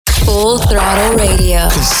Full Throttle Radio.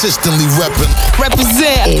 Consistently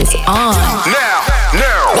Represent is on.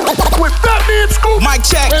 Now, with Fat Man Scoop, Mic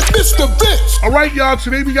check, and Mr. Vince. All right, y'all,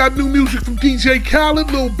 today we got new music from DJ Khaled,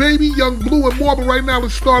 Lil Baby, Young Blue, and more, but right now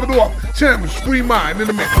let's start it off. Chambers, Free Mind in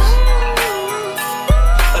the mix. I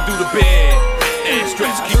do the bed, and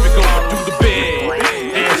stretch, keep it going, do the bed,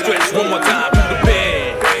 and stretch one more time, do the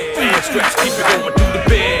bed, and stretch, keep it going, do the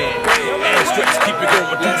bed, and stretch, keep it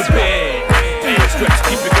going, do the bed, and stretch,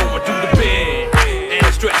 keep it going, do the bed, and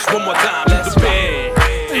stretch one more time, do the bed,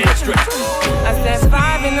 and stretch. I said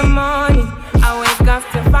 5 in the morning, I wake up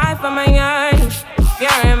to 5 for my yearning.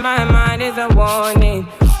 Fear in my mind is a warning.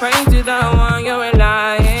 Pray to the one you're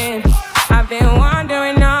relying. I've been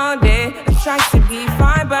wandering all day. I try to be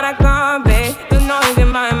fine, but I can't be. The noise in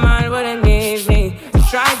my mind wouldn't leave me. I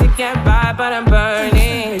try to get by, but I'm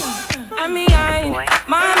burning. I mean,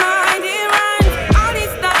 my mind, it runs. All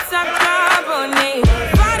these thoughts are troubling.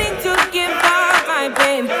 Fighting to give up my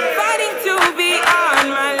pain. Fighting to be on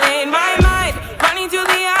my lane. My mind running to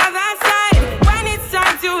the other side. When it's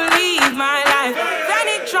time to leave my life, then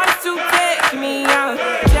it tries to take me out.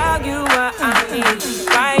 Tell you what I need.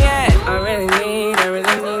 Right yet, I really need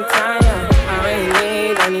time now. I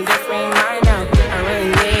need to free mind now.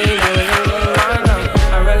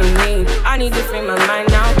 I need to free my mind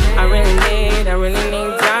now. I really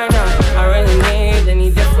need time now. I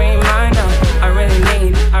need to free mind now. I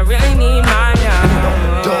really need mine now.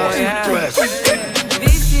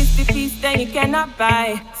 This is the peace that you cannot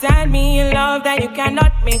buy. Send me a love that you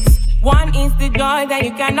cannot mix. One is the joy that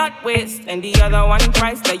you cannot waste, and the other one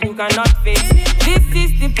price that you cannot fix. This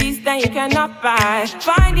is the peace that you cannot buy.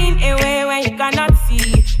 Finding a way where you cannot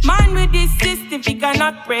see. Man with this system, he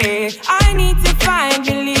cannot pray. I need to find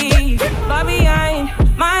belief. But behind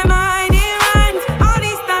my mind, it runs. All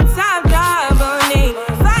these thoughts have double name.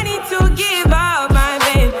 Fighting to give up my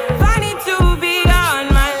pain. Fighting to be on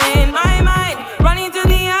my lane. My mind running to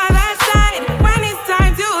the other side. When it's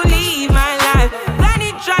time to leave my life, then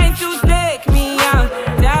it tries to take me out.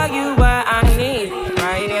 Tell you what I need.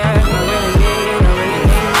 Right here, I really need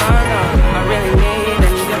more now. I need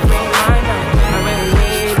to free my now.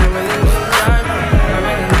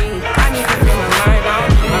 I need to free my mind now.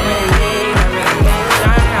 I really need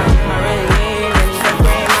time now. I really need to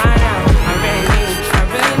free my now. I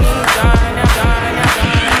really need time now.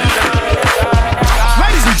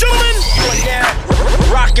 Ladies and gentlemen, you are now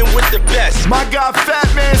rocking with the best. My guy Fat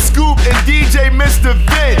Man Scoop and DJ Mr.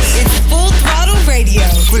 Vince. It's Full Throttle Radio.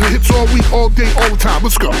 Play the hits all week, all day, all the time.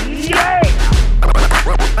 Let's go.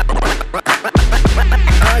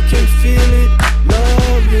 I can feel it,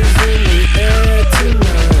 love is in the air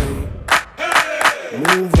tonight.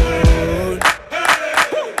 Move on.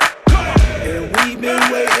 And we've been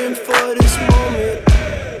waiting for this moment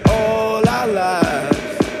all our lives.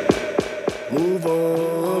 Move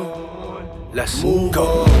on. Let's Move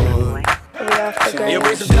go. on. Yo,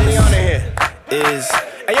 bring some Juliana here.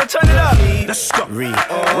 Hey, yo, turn it up. Let's go.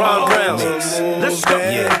 Ron Brown. Let's go.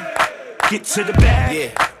 Yeah. Get to the bag.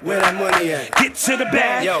 Yeah, where that money at? Get to the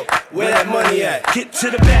bag. Yo, where that money at? Get to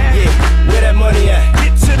the bag. Yeah, where that money at?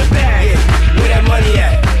 Get to the bag. Yeah, where that money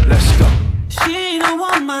at? Let's go. She don't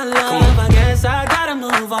want my love, I guess I gotta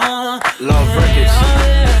move on. Love Records.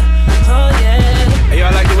 Oh yeah. Hey, yo,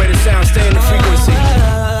 I like the way the sound stay in the frequency.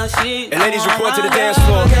 She And ladies, don't report want to the my dance love,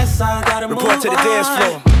 floor. I guess I gotta Report move to the dance on.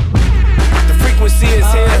 floor. The frequency is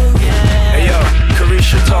here. Hey, yo,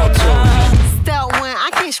 Carisha, talk to him. Step one, I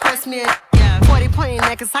can't stress me. 40 pointing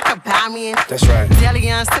necklace, I could buy me. That's right. Deli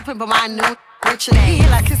young sipping, but my new richer. He hit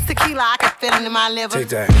like his tequila, I can feel it in my liver. Take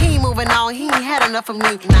that. He ain't moving on, he ain't had enough of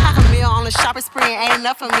me. Half a meal on the shopping spree ain't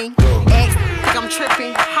enough of me. Ex, think I'm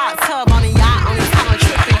tripping. Hot tub on the yacht, only time I'm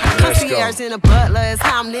tripping. Let's go. Concierge in a butler is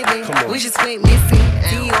how I'm living. Come on. We just went missing.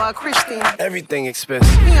 Dior Christian. Everything expensive.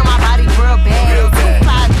 He on my body real bad. Real bad. Too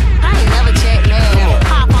fly, I ain't never jet Come on. lag.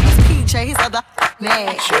 Pop on his PJ, his other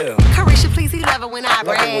mad. Chill. Carisha, please, he love it when I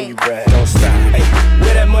Love it when you brag. brag. Don't stop. Hey,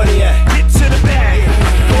 where that money at? Get to the bag.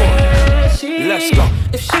 Let's go.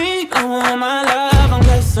 If she don't want my love, I'm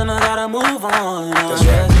guessing I gotta move on. That's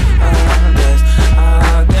right. I guess I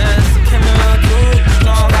can't too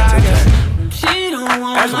strong. I Take guess that. she don't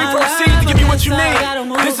want As we my proceed love, to give you what you I guess I need, gotta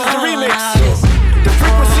move this is the on. remix. I guess The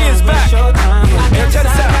frequency is back. And check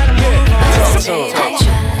this out. Yeah. Talk to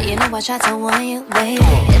him. You know I tried to warn you, baby.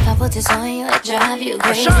 If I put this on you, it drive you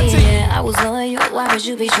crazy. Ashanti. Yeah, I was loyal, why would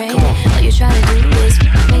you betray me? All you try to do is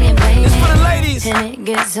me and play me. It's for the ladies. And it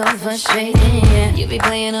gets so frustrating, yeah. You be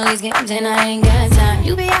playing all these games and I ain't got time.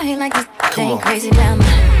 You be out here like this thing crazy about me.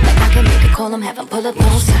 Like I can make a call, I'm having pull up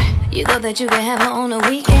on site. You thought that you could have her on the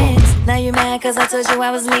weekends. Now you mad cause I told you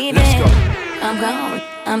I was leaving. I'm gone,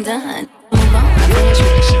 I'm done. Move on, I finish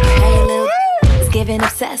with shit. How you little it's giving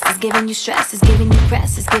obsessed, it's giving you stress, it's giving you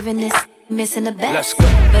press, it's giving this missing the best.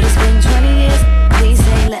 But it's been 20 years, please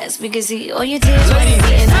say less. We can see all your tears when you're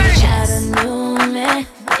getting a child a new man.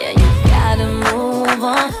 Yeah, you gotta move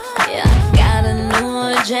on. Yeah, I got a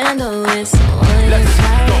new agenda with someone you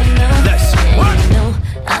carry now. And you know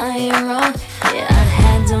I ain't wrong. Yeah, I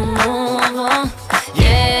had to move on.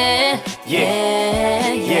 Yeah.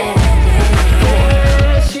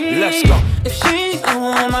 Let's go. If she don't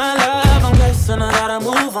want my love, I'm guessing I gotta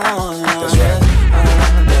move on. That's right.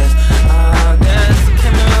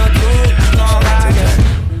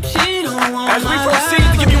 As we proceed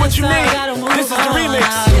to give you what you need, this is the remix.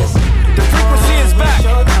 The frequency is back.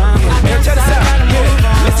 Here, check this out.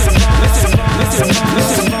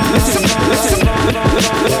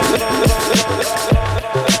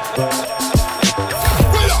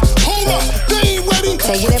 Wait up, hold up, they ain't ready.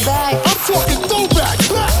 Taking it back. I'm talking throwback.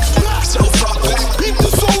 Beat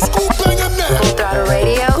this old school banger now. Throttle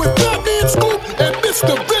Radio. With Fatman Scoop and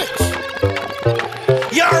Mr. Vince.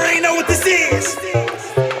 Y'all already know what this is.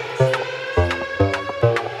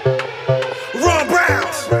 Ron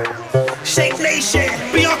Browns, Shake Nation,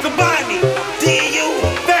 Bianca Bonney, DU,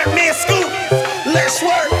 Fatman Scoop, Let's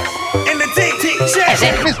Work, and the DJ.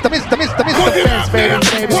 Mr. Work it out now.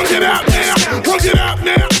 Work it out now. Work it out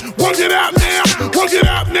now. Work it out now. Work it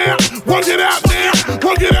out now. Work it out now.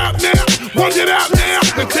 Work it out now. Work it out now.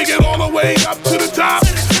 And take it all the way up to the top.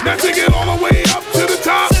 Now take it all the way up to the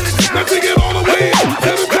top. Now take it all the way up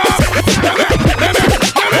to the top.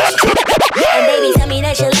 And baby, tell me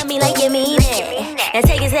that you love me like you mean it. And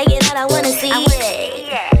take it out, I wanna see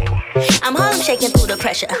it. I'm Harlem shaking through the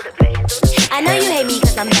pressure. I know you hate me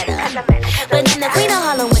cause I'm better. But then the queen of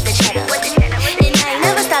Harlem with the cheddar. And I ain't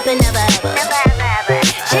never stopping, never ever.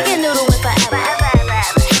 Chicken noodle with forever.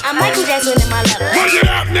 I'm Michael Jackson in my lover. Work it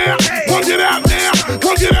out now. Work it out now.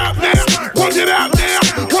 Work it out now. Work it out now.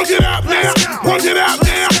 Work it out now. Work it out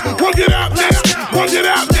now. Work it out now. Work it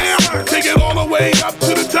out now. Take it all the way up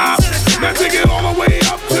to the top. Now take it all the way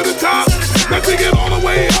up to the top. Now take it all the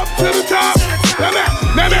way up to the top. Now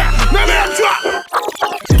drop.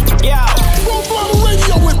 Yeah. Throttle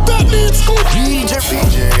Radio with Fatman Scoop. DJ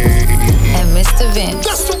And Mr. Vince.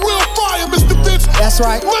 That's the real fire, Mr. Vince. That's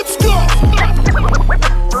right. Let's go.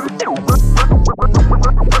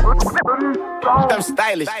 I'm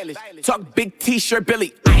stylish. Talk big t-shirt,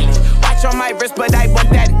 Billy Eilish. Watch on my wrist, but I want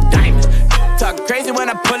that diamond. Talk crazy when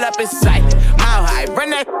I pull up in sight. Mile high, run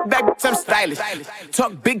that back, I'm stylish.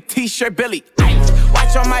 Talk big t-shirt, Billy Eilish.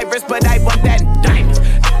 Watch on my wrist, but I want that diamond.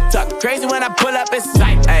 Talk crazy when I pull up in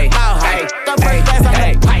sight. Mile high, go first class, I'm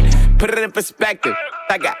the pilot. Put it in perspective.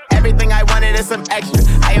 I got everything I wanted and some extra.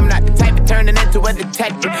 I am not the type of turning into a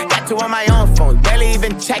detective. Got two on my own phone, barely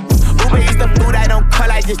even checked them. Uber eats the food I don't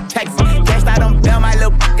call, I just text it. Cashed out on bail, my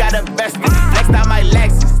little got invested. Flexed out my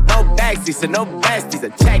Lexus, no backseat, so no besties. I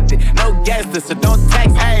checked it, no guesses, so don't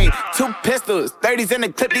text. Hey, 2 pistols, 30s in the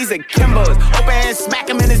clip, these are Kimbos. Open hand, smack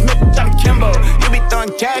him in his mid, I'm Kimbo. You be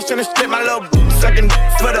throwing cash on the strip, my little sucking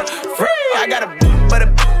for the free. I got a but a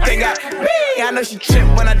they got me. I know she trip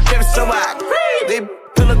when I dip, so I agree. They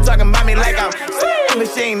pillow talking about me like I'm slim, but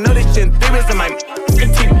she ain't know this shit in 3 weeks.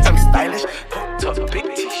 I'm stylish. Talk big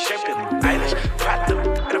t-shirt, Billy Eilish. Pride the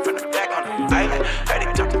better from the back on the island. Heard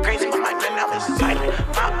it talking crazy, but my man now is silent.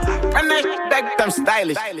 Run that back, I'm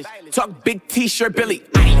stylish. Talk big t-shirt, Billy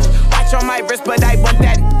Eilish. Watch on my wrist, but I want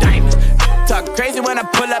that diamond. Talk crazy when I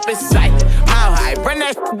pull up in sight. Mile high, run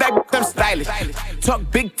that back, I'm stylish. Talk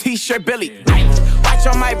big t-shirt, Billy Eilish. Watch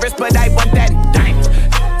on my wrist, but I want that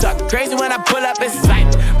diamond. Talk crazy when I pull up in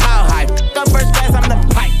sight. Mile high, go first class, I'm the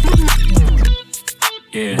pipe.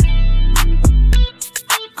 Yeah.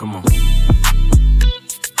 Come on.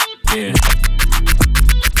 Yeah.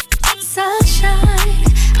 Sunshine,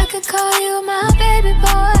 I could call you my baby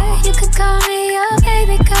boy. You could call me your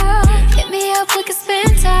baby girl. Hit me up, we could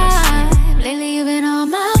spend time. Lately you've been on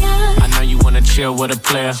my mind. I know you wanna chill with a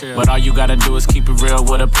player, but all you gotta do is keep it real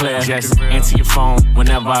with a player. Just answer your phone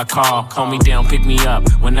whenever I call. Hold me down, pick me up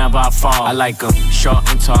whenever I fall. I like 'em short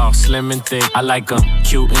and tall, slim and thick. I like 'em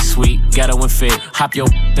cute and sweet, ghetto and fit. Hop your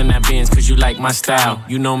in that Benz cause you like my style.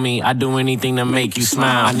 You know me, I do anything to make you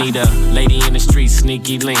smile. I need a lady in the street,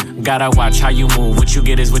 sneaky link. Gotta watch how you move, what you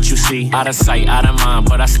get is what you see. Out of sight, out of mind,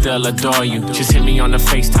 but I still adore you. Just hit me on the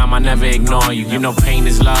FaceTime, I never ignore you. You know pain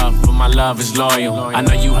is love, but my love is loyal. I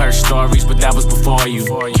know you heard stories, but that was before you.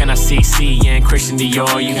 Can I see you and Christian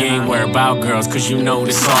Dior? You ain't worried about girls, cause you know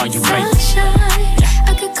this all you, baby. Sunshine,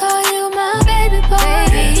 I could call you my baby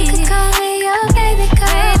boy. You could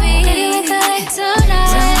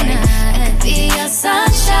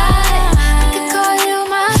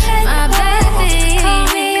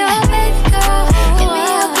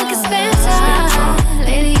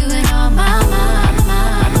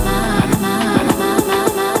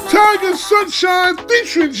Shine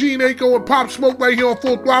featuring Gene Aiko and Pop Smoke right here on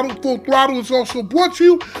Full Throttle. Full Throttle is also brought to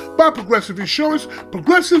you by Progressive Insurance.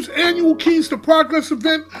 Progressive's annual Keys to Progress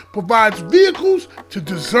event provides vehicles to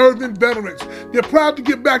deserving veterans. They're proud to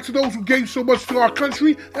give back to those who gave so much to our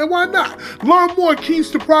country, and why not? Learn more at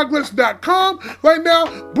KeysToProgress.com. Right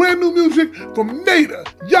now, brand new music from Nada,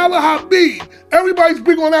 Yalla Habib. Everybody's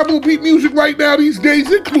big on Afrobeat music right now these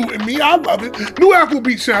days, including me. I love it. New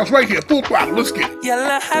Afrobeat sounds right here. Full Throttle. Let's get it.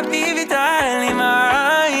 Yalla Habibi darling,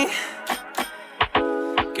 my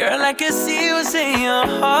girl, I can see what's in your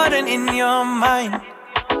heart and in your mind.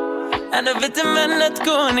 And the vitamin that's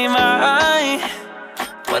going in my eye.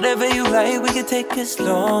 Whatever you like, we can take it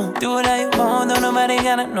slow. Do what I want, don't nobody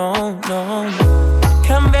gotta know, no.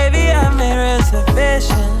 Come baby, I made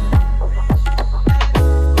reservation.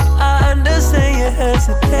 I understand your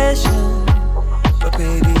hesitation, but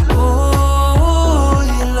baby, ooh,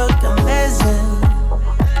 you look amazing.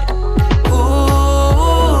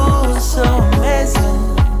 Ooh, so amazing.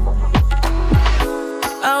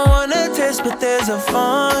 I wanna taste, but there's a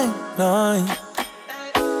fine line.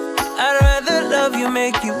 I'd rather love you,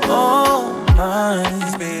 make you all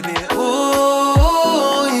mine, baby.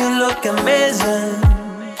 Ooh, you look amazing.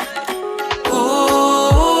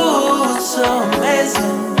 Ooh, so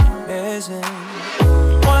amazing, amazing.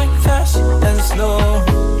 Wine fast and slow,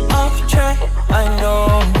 off track, I know.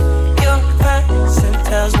 Your passing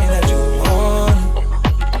tells me that you want it.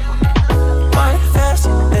 Wine fast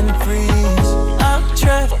and freeze, off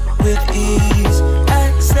track with ease.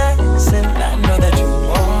 Assassin, I know that you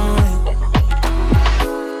want it.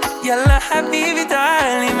 Yalla Habibi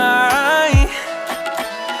darling, my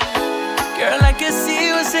girl, I can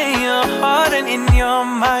see what's in your heart and in your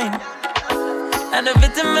mind. And the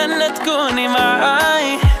vitamin that's going in my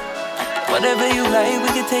eye. Whatever you like, we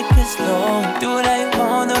can take it slow. Do what I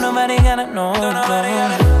want, don't nobody gotta know.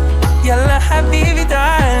 Yalla Habibi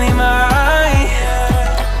darling, my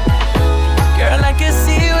girl, I can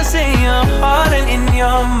see what's in your heart and in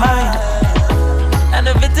your mind. And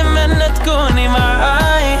the vitamin that's going in my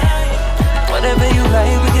eye. Whatever you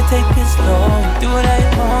like, we can take it slow. Do what I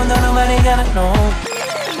want, don't nobody gotta know.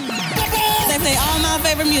 They play all my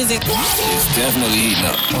favorite music. It's definitely heating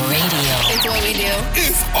up. Radio. It's what we do.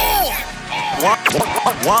 It's on.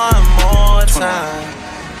 One more time.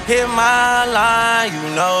 Hit my line,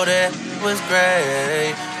 you know that was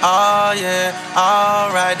great. Oh yeah,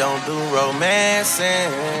 alright, don't do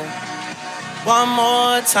romancing. One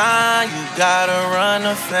more time, you gotta run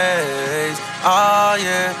the face. Oh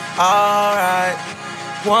yeah, alright.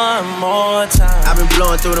 One more time. I've been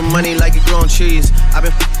blowing through the money like you growing trees. I've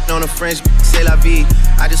been on a French, c'est la vie.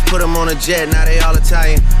 I just put them on a jet, now they all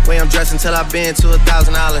Italian. Way I'm dressed until I've been to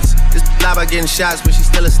 $1,000. This lie by getting shots, but she's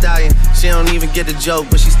still a stallion. She don't even get the joke,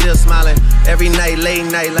 but she's still smiling. Every night, late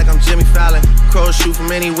night, like I'm Jimmy Fallon. Crows shoot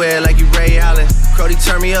from anywhere, like you Ray Allen. Crody,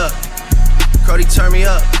 turn me up. Crody, turn me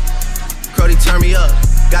up. Crody, turn me up.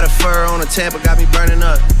 Got a fur on a Tampa, got me burning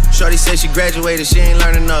up. Shorty said she graduated, she ain't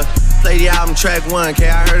learned enough. Play the album track 1, K,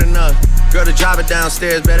 I heard enough. Girl to drive it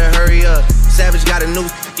downstairs, better hurry up. Savage got a new,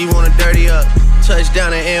 you wanna dirty up.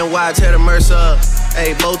 Touchdown in NY, tear the Mercer up.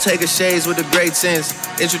 Hey, Bo take a shades with the great sense.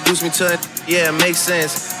 Introduce me to it, yeah, it makes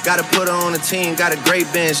sense. Gotta put her on the team, got a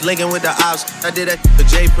great bench. Linking with the ops, I did that for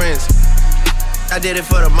Jay Prince. I did it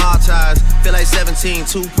for the Maltese. Feel like 17,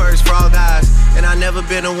 2 perks for all guys. And I never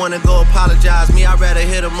been the one to go apologize. Me, I'd rather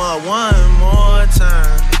hit them up one more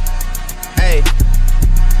time. Hey,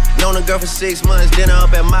 known a girl for 6 months, dinner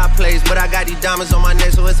up at my place. But I got these diamonds on my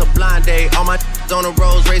neck, so it's a blind date. All my on the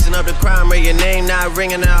roads, raising up the crime rate. Your name not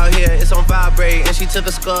ringing out here, it's on vibrate. And she took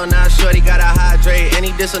a skull, now shorty gotta hydrate. And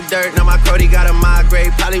he did some dirt, now my Crody gotta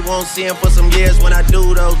migrate. Probably won't see him for some years. When I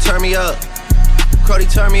do though, turn me up. Crody,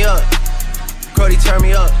 turn me up. Crody, turn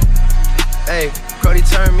me up. Hey, Crody,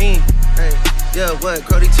 turn me. Hey, yeah, what?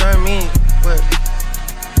 Crody, turn me. What?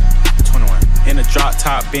 21. In a drop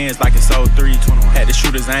top Benz like it's 03. 21. Had the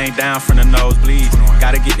shooters aimed down from the nosebleeds. 21.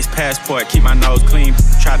 Gotta get this passport, keep my nose clean.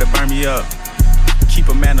 Try to burn me up. Keep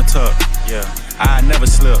a man tuck. Yeah, I never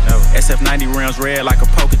slip. Never. SF90 rims red like a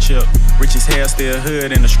poker chip. Rich as hell, still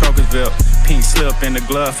hood in the Strokersville. Pink slip in the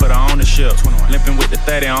glove for the ownership. 21. Limping with the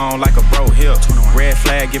 30 on like a bro hip. 21. Red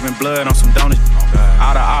flag giving blood on some donuts. Oh,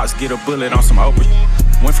 all the ops get a bullet on some Oprah.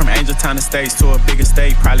 Went from Angel Town Estates to a bigger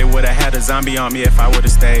state. Probably would've had a zombie on me if I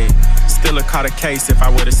would've stayed. Still've caught a case if I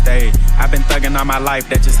would've stayed. I've been thugging all my life,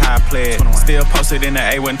 that's just how I played. 21. Still posted in the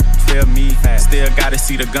A when feel me. Fact. Still gotta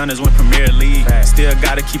see the Gunners win Premier League. Fact. Still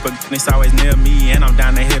gotta keep a gun, it's always near me. And I'm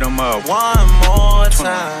down to hit them up. One more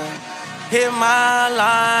time, hit my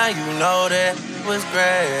line, you know that was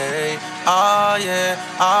great. Oh yeah,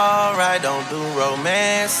 alright, don't do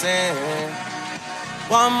romancing.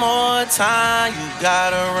 One more time, you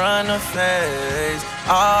gotta run the phase.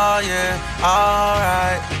 Oh yeah,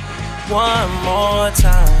 alright. One more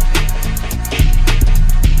time.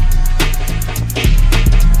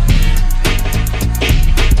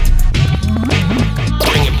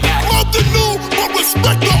 Bring it back. Love the new, but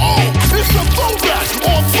respect the old. It's a throwback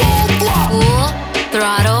on Full Block. Full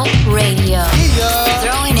Throttle Radio. Yeah.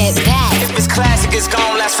 Throwing it back. If it's classic, it's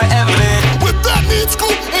gon' last forever. With Batman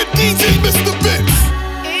Scoop and DJ Mr. Vince.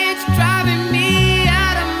 It's driving me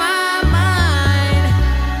out of my mind.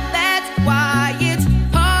 That's why it's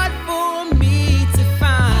hard for me to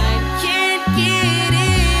find. Can't get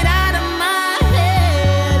it out of my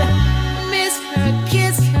head. Miss her,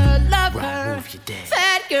 kiss her, love her.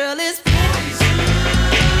 That girl is poison.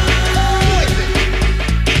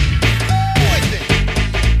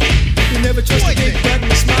 You never trust a big button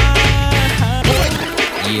to smile.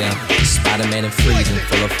 Yeah, Spider-Man and freezing,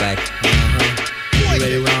 full effect. You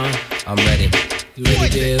ready, Ron? I'm ready. You ready,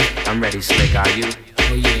 Dave? I'm ready, Slick, are you?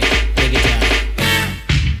 Oh yeah, take it down.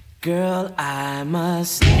 Girl, I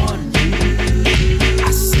must warn you,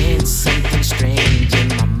 I sense something strange in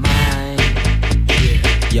my mind.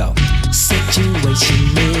 Yo,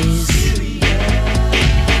 Situation is serious.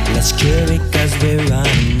 Let's cure it cause we're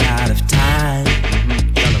running out of time.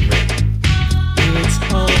 It's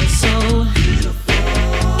all so beautiful.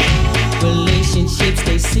 Relationships,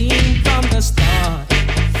 they seem from the start.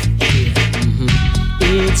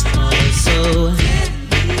 It's all so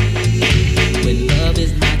when love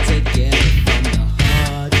is not together from the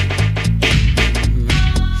heart.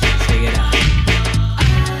 Check it out.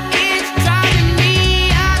 It's driving me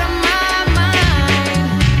out of my mind.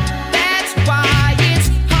 That's why it's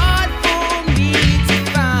hard for me to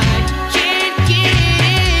find. Can't get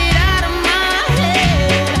it out of my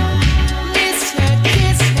head. Miss her,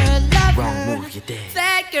 kiss her, love Wrong her. move, you're dead.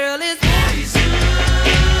 That girl is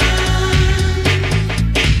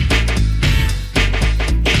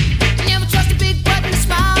never trust a big button to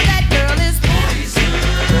smile. That girl is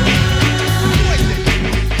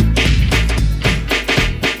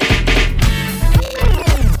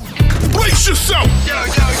Brace yourself. Yo.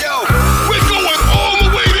 We're going all the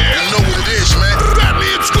way there. You know what it is, man.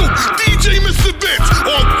 Batman Scoop, DJ Mr. Vince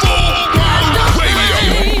on Full Block Radio.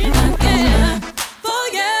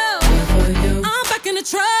 for you. I'm back in the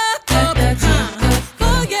truck.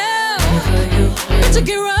 For you. Let you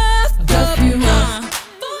get rough. For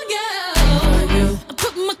you. I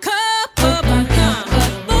put my cup up.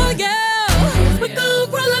 For you. We gon'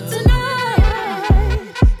 roll up tonight.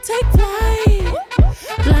 Take flight.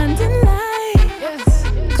 Blinding lights.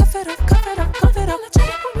 Cuff it up.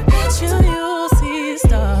 Bet you see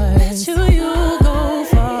stars. Bet you go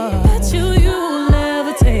far. Bet you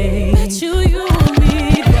levitate. Bet you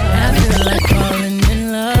need that. I feel like falling in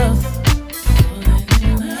love.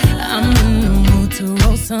 I'm in the mood to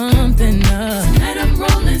roll something up. Tonight I'm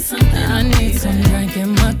rolling something. I need some drink in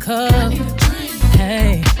my cup.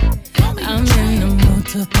 Hey, I'm in the mood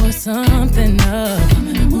to pour something up.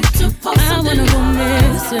 I wanna go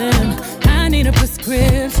missing. I need a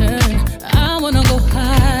prescription. I wanna go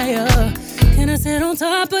higher. Can I sit on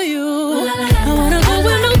top of you? I wanna go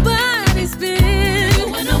where nobody's been.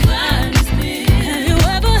 Have you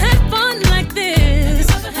ever had fun like this?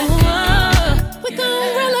 We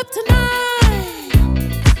gon' roll up tonight.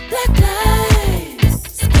 Black lights,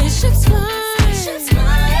 spaceships fly.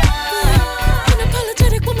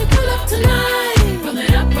 Unapologetic when we pull up tonight. Roll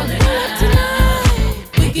it up tonight.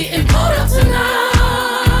 We getting pulled up tonight.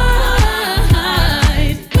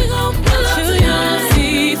 We gon' pull up tonight. Bet you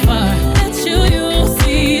see far. Bet you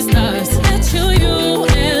see stars. Bet you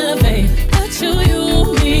elevate. Bet you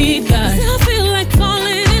meet God. 'Cause I feel like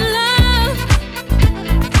falling in love.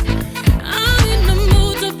 I'm in the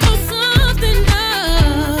mood to pull something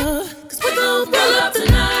up. 'Cause we gon' pull up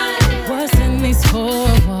tonight. What's in these four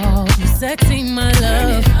walls? You sexy, my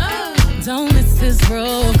love. Don't miss this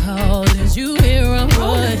roll call. Did you hear a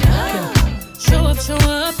word? Show up.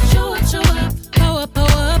 Pow up.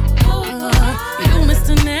 You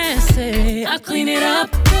Mr. Nasty. I clean it up.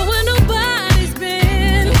 Go where nobody's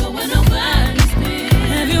been.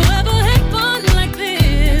 Have you ever had fun like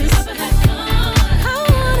this? I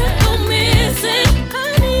wanna go missing. I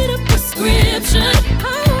need a prescription.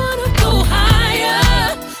 I wanna go higher.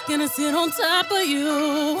 Gonna sit on top of you.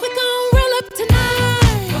 We gon' roll up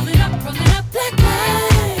tonight. Roll it up. Black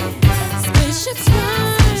lights, spaceships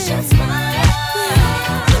fly.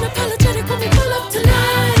 Unapologetic when we pull up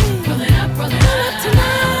tonight. Roll it up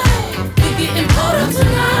tonight. We getting pulled up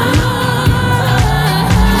tonight.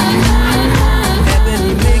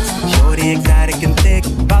 Ebony mix, shorty exotic and thick.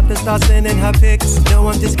 About to start sending her pics. No,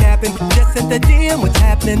 I'm just capping. Just a the deal? What's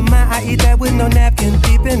happening? I eat that with no napkin,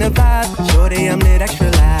 deep in the vibe. Shorty, I'm lit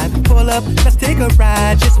extra live. Pull up, let's take a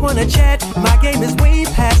ride. Just wanna chat, my game is way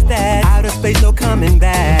past that. Outer space, no coming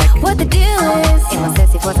back. What the deal is? In my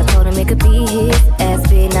sexy voice, I told him it could be his. Ass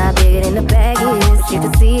big, not bigger than the bag is. But you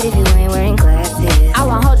can see it if you ain't wearing glasses. I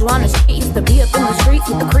won't hold you on the street. Used to be up in the streets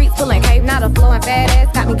with the creeps pulling cape. Now the flowing fat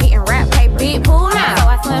ass got me getting rap paper. Big pool now, so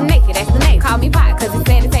I swim naked. That's the name. Call me pot, cause it's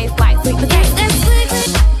saying it tastes like sweet potato. Is that slick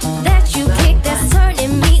that you kick that's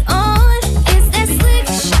turning me on? Is that slick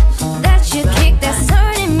that you kick that's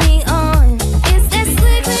turning me on? Is that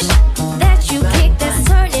slick that you kick that's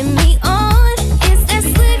turning me on? Is that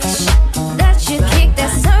slick that you kick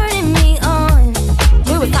that's turning me on?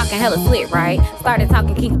 We was talking hella slick, right? Started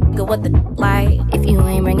talking keep what the like. If you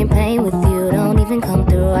ain't bringing pain with you, don't even come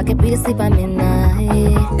through. I could be asleep by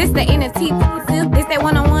midnight. This the NFT, this that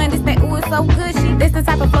one-on-one, this that ooh, it's so good shit. This the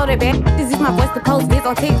type of flow that bad. This is my voice to post this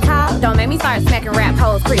on TikTok. Don't make me start smacking rap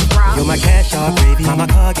hoes, Chris Rock. You're my cash out, baby. My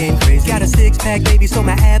car game crazy. Got a six-pack, baby, so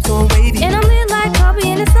my abs on wavy. And I'm lit like coffee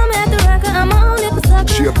in the summer at the record. I'm on it for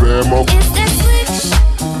sucker. She a bad mo. Is that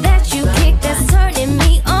slick that you kick that's turning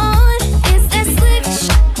me on? Is that slick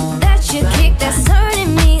that you kick that's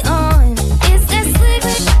turning me on? Is that slick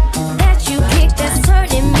that you kick that's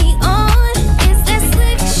turning me on? Is that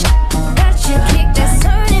slick that you kick that's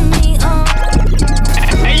turning me on?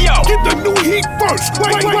 Hey yo, get the new heat first.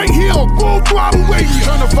 Right here on Full Throttle Radio.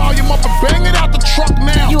 Turn the volume up and bang it out the truck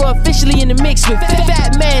now. You are officially in the mix with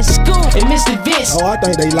Fat Man Scoop and Mr. Vince. Oh, I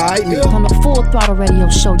think they like me. On the Full Throttle Radio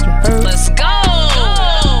show, you heard? Let's go.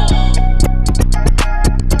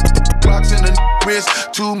 Clocks in the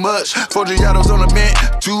wrist, too much. 4 Giottos on the mint,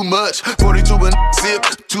 too much. 42 and sip,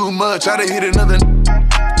 too much. I done hit another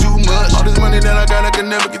too much. All this money that I got, I can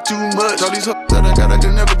never get too much. All these hoes that I got, I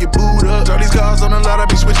can never get booed up. All these cars on the lot, I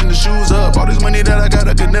be switching the shoes up. All this money that I got,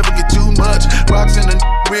 I can never get too much. Rocks in the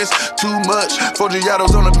wrist, too much. 4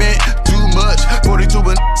 Giottos on the mint, too much. 42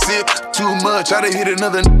 and sip, too much. I done hit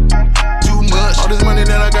another too much. All this money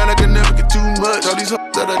that I got, I can never get too much. All these hoes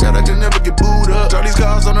that I got, I can never get booed up. All these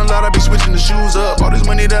cars on the lot, I be switching the shoes up. All this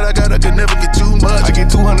money that I got, I can never get too much. I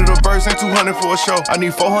get 200 a verse and 200 for a show. I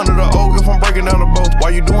need 400 a O if I'm breaking down the boat.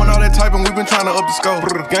 While you doing all that typing, we been trying to up the scope.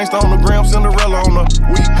 Gangsta on the gram, Cinderella on the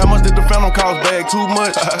week. How much did the Phantom cost? Bag too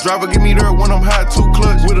much. Driver give me dirt when I'm high, 2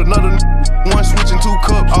 clutch. With another one switching 2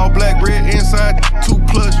 cups. All black, red inside, 2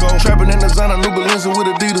 clutch. Go trapping in designer, new Balenciaga with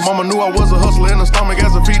Adidas. Mama knew I was a hustler in the stomach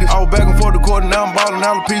as a fetus. I was back and forth the court and now I'm ballin'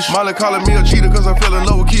 alopecia. Molly calling me a cheater cause I fell in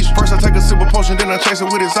love with Keisha. First I take a sip of potion, then I chase it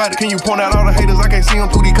with excited. Can you point out all the haters? I can't see them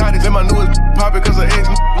through these cottage. Then my newest pop it cause the ex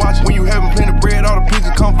watching. When you having plenty of bread, all the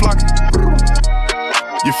pigeons come flocking.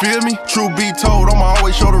 You feel me? True be told, I'ma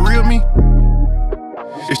always show the real me.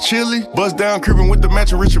 It's chilly, bust down creeping with the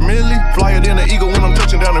matching Richard Millie. Flyer than an eagle when I'm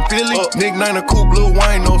touching down in Philly. Nickname a coupe, Lil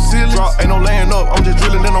Wayne, no silly. Drop, ain't no laying up, I'm just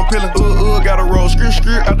drilling, then I'm peeling. Gotta roll,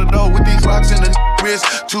 skirt out the door with these locks in the wrist,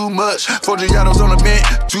 too much. 4 Giottos on the mint,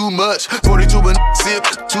 too much. 42 and sip,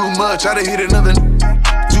 too much. I done hit another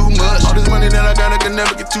too much. All this money that I got, I can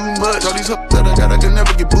never get too much. All these hoes that I got, I can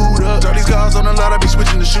never get booed up. All these cars on the lot, I be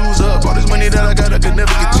switching the shoes up. All this money that I got, I can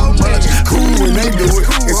never get too much. Cool when they do it,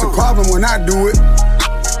 it's a problem when I do it.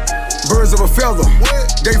 Birds of a feather,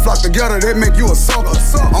 they flock together, they make you a sucker.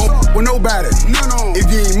 I don't with nobody.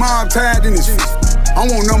 If you ain't mob tied, then it's I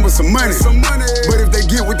want numbers some money. But if they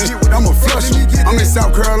get with this shit, I'ma flush them. I'm in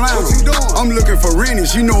South Carolina. I'm looking for Rennie.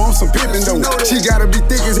 She know I'm some pimpin' though. She gotta be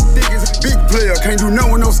thick as big player. Can't do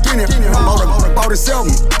no with no skinny. Bought a 7.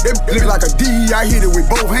 That look like a D. I hit it with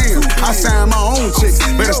both hands. I signed my own chicks.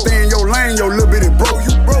 Better stay in your lane, your little bitty broke.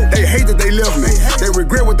 They hate that they left me. They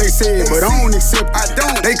regret what they said, but I don't accept.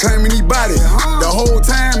 They claiming he body. The whole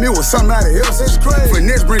time it was somebody else.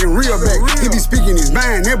 Finesse bringing real back. He be speaking his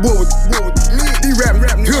mind. That boy was he rap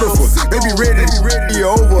beautiful. They be ready to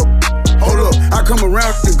over. Hold up, I come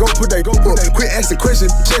around and go put that go up. Quit asking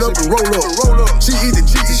questions, shut up and roll up. She eat the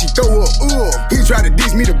cheese, she throw up. He try to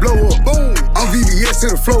diss me to blow up. Boom, I'm VVS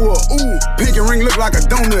to the flow up. Pink and ring look like a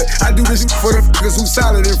donut. I do this for the niggas who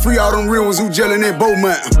solid and free. All them real ones who gelling that bow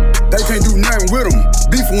mountain. They can't do nothing with them.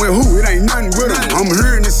 Beefing with who? It ain't nothing with them. I'm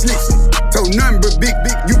hearing the slicks. So nothing but big,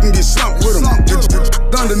 you can get slumped with them.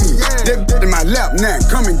 Under me, that in my lap now.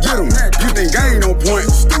 Come and get them. You think I ain't on point?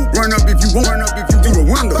 Run up if you want. Run up if you do the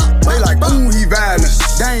window. They like, ooh, he violent.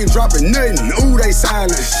 They ain't drop dropping nothing. Ooh, they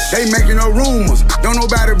silent. They making no rumors. Don't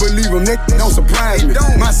nobody believe them. They don't surprise me.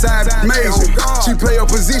 My side amazing. She play her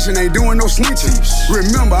position, ain't doing no snitching.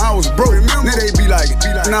 Remember, I was broke. Now they be like,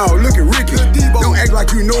 no, look at Ricky. Don't act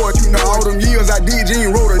like you know it. You know all them years I did, you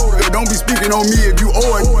ain't wrote it. Don't be speaking on me if you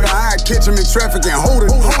owe it. I catch him in traffic and hold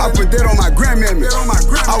it. I put that on my grandmammy.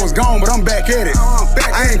 I was gone, but I'm back at it.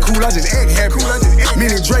 I ain't cool, I just act happy.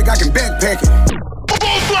 Meaning Drake, I can backpack it.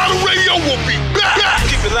 Full Throttle Radio will be back.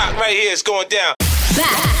 Keep it locked right here. It's going down.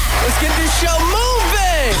 Back. Let's get this show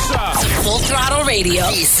moving. Full Throttle Radio.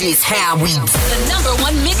 This is how we do. The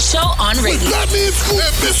 #1 mix show on radio. That means Scoop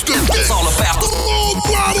and Mr. It's all about Full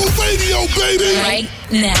Throttle Radio, baby. Right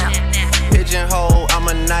now. Pigeonhole, I'm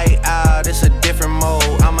a night owl, it's a different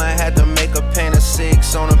mode. I'ma have to make a paint of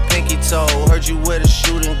 6 on a pinky toe. Heard you with a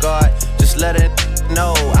shooting guard, just let it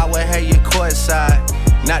know. I would have you courtside,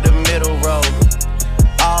 not the middle row.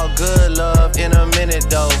 All good love in a minute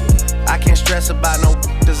though. I can't stress about no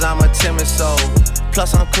cause I'm a timid soul.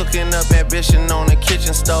 Plus I'm cooking up ambition on the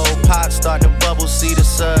kitchen stove. Pot start to bubble, see the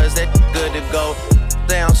suds, that good to go.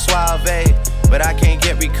 Down suave, but I can't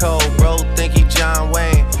get recalled. Bro, think he John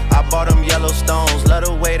Wayne. I bought them Yellowstones, love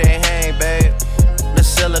the way they hang, babe. The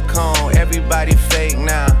silicone, everybody fake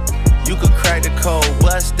now. You could crack the code,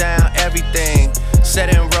 bust down everything.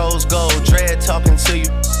 Set in rose gold, dread talking to you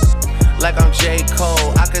like I'm J.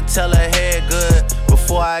 Cole. I could tell her head good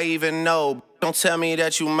before I even know. Don't tell me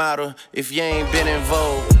that you model if you ain't been in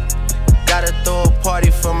vogue. Gotta throw a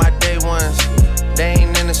party for my day ones. They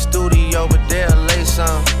ain't in the studio, but they'll lay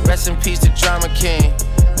some. Rest in peace to Drama King.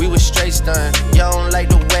 We was straight stunned. Y'all don't like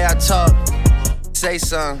the way I talk. Say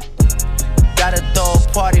something. Gotta throw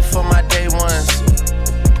a party for my day ones.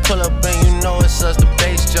 Pull up and you know it's us, the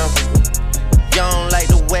bass jumping. Y'all don't like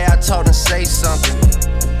the way I talk and say something.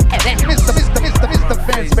 Mr.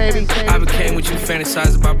 Fence, baby. I became what you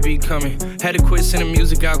fantasize about becoming. Had to quit sending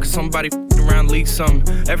music out cause somebody around leaked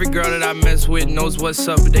something. Every girl that I mess with knows what's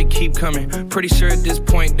up, but they keep coming. Pretty sure at this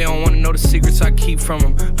point they don't wanna know the secrets I keep from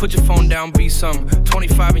them. Put your phone down, be something.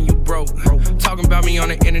 25 and you broke. Talking about me on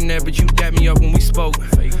the internet, but you dapped me up when we spoke.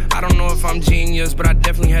 I don't know if I'm genius, but I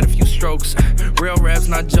definitely had a few strokes. Real raps,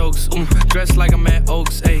 not jokes. Dressed like I'm at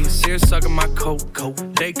Oaks. Ayy, Sears sucking my coat.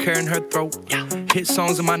 Daycare in her throat. Hit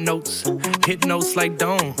songs in my notes. Hit notes like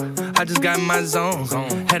Dome. I just got in my zone.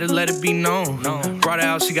 Had to let it be known. Brought her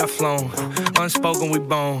out, she got flown. Unspoken, we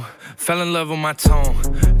bone. Fell in love with my tone.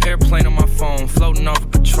 Airplane on my phone. Floating off a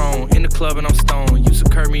Patron. In the club and I'm stoned. Used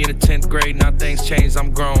to curb me in the 10th grade. Now things changed,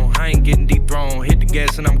 I'm grown. I ain't getting dethroned. Hit the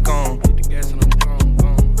gas and I'm gone.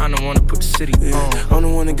 I'm the one that put the city on. I'm the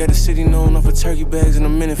one that got the city known off of turkey bags and a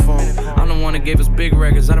minute phone. I'm the one that gave us big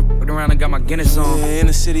records. I done fucked around and got my Guinness on. Yeah, in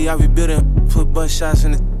the city I be building. Put butt shots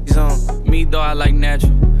in the zone. Me though, I like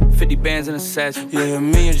natural. 50 bands in a satchel. Yeah,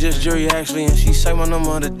 me and just jury actually, and she say my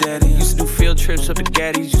number to daddy. Used to do field trips up to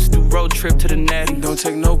Gaddy's. Used to do road trip to the Natty. Don't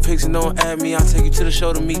take no pics and don't add me. I'll take you to the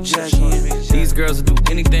show to meet Jackie. These girls will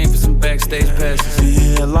do anything for some backstage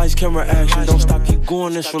passes. Yeah, lights, camera, action. Don't stop, keep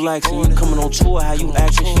going, this relaxing. You coming on tour, how you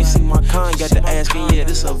acting? She see my kind, got to asking. Yeah,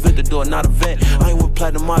 this a Aventador, not a vet. I ain't with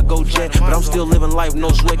platinum, I go jet. But I'm still living life, no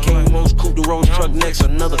sweat. Came Rose, coupe the Rose truck next.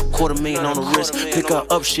 Another $250,000 on the wrist. Pick her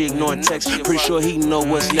up, she ignoring text. Pretty sure he know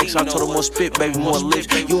what's next. I told her more spit, baby, more lips.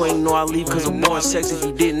 You ain't know I leave cause I'm born sex. If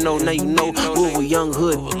you didn't know, now you know. We're a young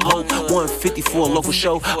hood, hope. 150 for a local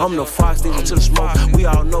show. I'm the fox, sticking to the smoke. We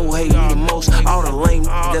all know, hey, you the most. All the lame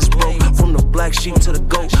that's broke. From the black sheep to the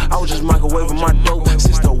goat. I was just microwaving my dope.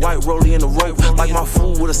 Since the white rollie in the rope. Like my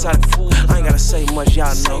food with a side of food. I ain't gotta say much,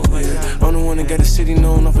 y'all know. Yeah. I'm the one that got the city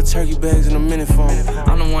known off of turkey bags and a minute phone.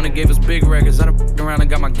 I'm the one that gave us big records. I done fucked around and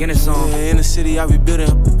got my Guinness on. Yeah, in the city I be building.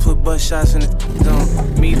 Put butt shots in the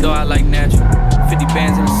zone. Me though, I like natural. 50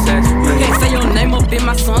 bands in the satchel. Can't say your name up in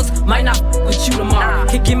my songs. Might not with you tomorrow.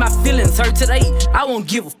 Can't get my feelings hurt today. I won't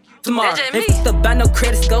give a tomorrow. If the buy no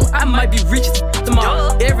credit score, I might be rich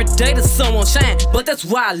tomorrow. Every day the sun won't shine, but that's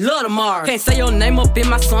why I love tomorrow. Can't say your name up in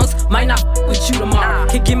my songs. Might not with you tomorrow.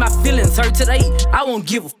 Can't get my feelings hurt today. I won't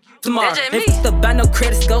give a tomorrow. If the buy no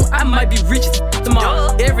credit score, I might be rich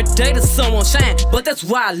tomorrow. Every day the sun won't shine, but that's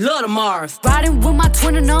why I love tomorrow. Riding with my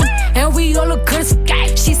twin and them, and we all look good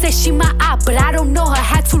as She said she my op, but I don't know her.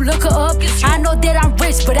 Had to look her up. I know that I'm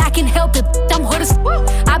rich, but I can help it. I'm hood as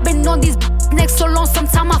I've been on these next so long,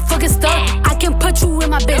 sometimes I fucking stuck. I can put you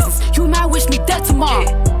in my business. You might wish me dead tomorrow.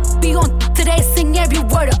 Be on today, sing every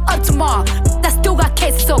word of up tomorrow. That still got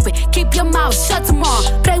cases open. Keep your mouth shut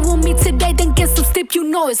tomorrow. Play with me today, then get some sleep. You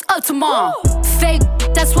know it's up tomorrow. Fake,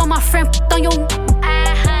 that's why my friend on your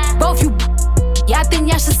both you. Yeah, I think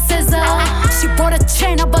y'all should scissor. She bought a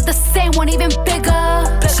chain, I bought the same one, even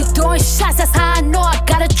bigger. She throwing shots, that's how I know I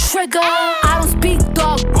got a trigger. nigga. I don't speak,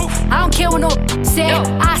 dog. I don't care what no say.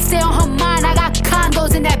 I stay on her mind. I got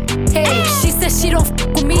condos in that head. She said she don't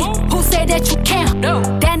fuck with me. Who said that you can't?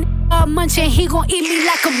 That nigga munchin', he gon' eat me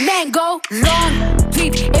like a mango. Long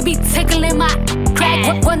weed, it be tickling my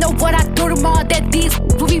crack. Wonder what I do tomorrow that these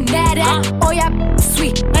will be mad at. Oh yeah,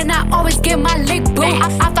 sweet, and I always get my lick blue. I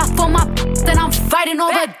thought for my then I'm fighting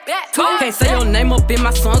over that too. Can't say your name up in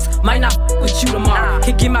my songs, might not with you tomorrow.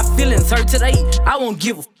 Can't get my feelings hurt today, I won't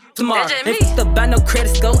give a tomorrow. If the buy no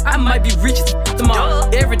credit score, I might be rich as tomorrow.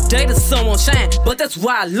 Every day the sun won't shine, but that's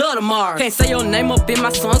why I love tomorrow. Can't say your name up in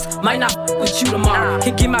my songs, might not with you tomorrow.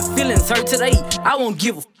 Can't get my feelings hurt today, I won't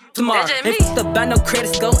give a tomorrow. If the buy no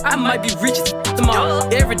credit score, I might be rich as tomorrow.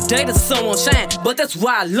 Every day the sun won't shine, but that's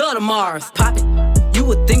why I love tomorrow. Pop it. You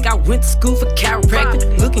would think I went to school for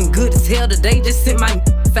chiropractic. Looking good as hell today, just sent my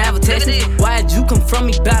 5 attachments. Why'd you come from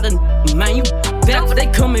me about a man? You back, they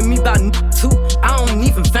come at me about too. I don't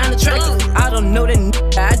even find attractive. I don't know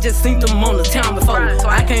that I just seen them on the town before.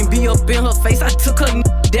 I can't be up in her face, I took her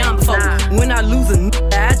down before. When I lose a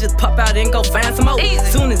I just pop out and go find some more.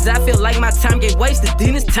 Soon as I feel like my time get wasted,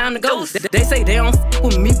 then it's time to go. They say they don't f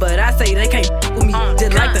with me, but I say they can't f with me.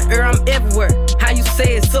 Just like the air, I'm everywhere. How you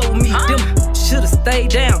say it so with me? Them should've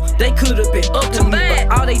stayed down. They could've been up to me,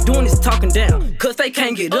 but all they doing is talking down. Cause they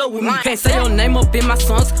can't get up with me. Can't say your name up in my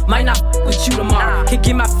songs, might not f with you tomorrow. Can't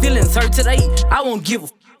get my feelings hurt today, I won't give a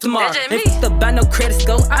f tomorrow. If the buy no credit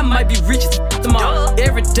score, I might be rich as tomorrow.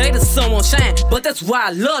 Every day the sun won't shine, but that's why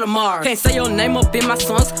I love tomorrow. Can't say your name up in my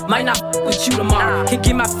songs, might not f with you tomorrow. Can't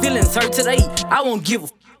get my feelings hurt today, I won't give a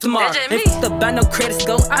f tomorrow. If the buy no credit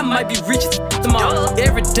score, I might be rich as tomorrow.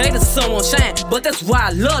 Every day the sun won't shine, but that's why I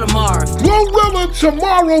love tomorrow. Glorilla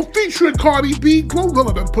tomorrow featuring Cardi B.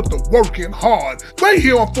 Glorilla done put the work in hard. Right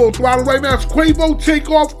here on Full Throttle right now, it's Quavo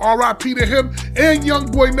Takeoff, R.I.P. to him, and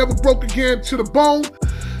Youngboy Never Broke Again to the bone.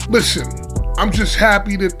 Listen, I'm just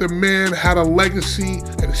happy that the man had a legacy,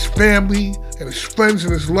 and his family and his friends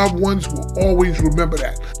and his loved ones will always remember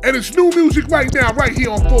that. And it's new music right now, right here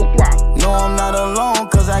on Full Throttle. No, I'm not alone,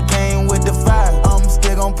 cause I came with the fire. I'm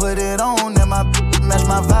still gon' put it on, and my match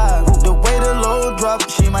my vibe. The way the load drop,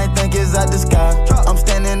 she might think it's out the sky. I'm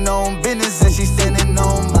standing on business, and she standing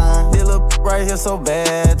on mine. This little right here so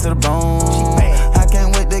bad to the bone. I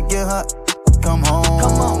can't wait to get her come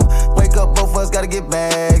home. Wake up, both of us gotta get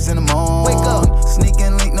bags in the morning. Wake up, sneak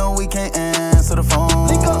and link, no, we can't answer the phone.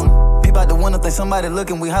 Link up. Peep out the window, think somebody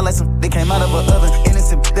looking. We highlight some, they came out of an oven.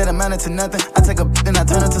 Innocent that amounted to nothing. I take a then I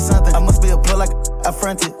turn it to something. I must be a plug like I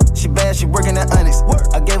fronted. She bad, she working at Onyx.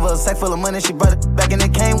 I gave her a sack full of money, she brought it back and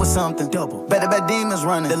it came with something. Double. Back demons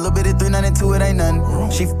running. That little bitty 392, it ain't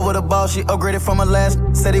nothing. She with a ball, she upgraded from her last.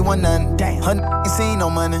 Said he wasn't nothing. Damn. Ain't seen no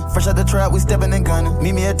money. Fresh out the trap, we stepping and gunning.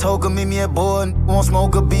 Meet me at Toga, meet me at Boy. Won't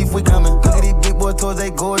smoke a beef, we coming. Look at these big boy toys, they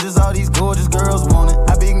gorgeous. All these gorgeous girls want it.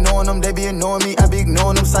 I be ignoring them, they be ignoring me. I be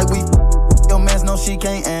ignoring them, psych we. Your mans know she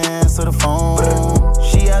can't answer the phone.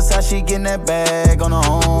 She outside, she getting that bag on her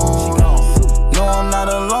own. No, I'm not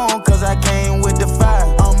alone, cause I came with the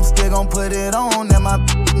fire. I'm still gon' put it on, and my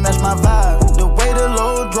match my vibe. The way the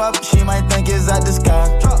load drop, she might think it's out the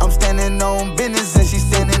sky. I'm standing on business, and she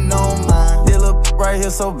standing on mine. This little right here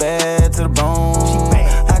so bad to the bone.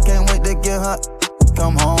 I can't wait to get her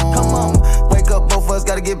come home. Wake up, both of us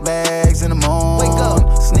gotta get bags in the morning. Wake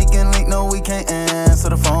up, sneak and link, no, we can't answer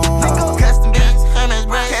the phone. Custom beats, MS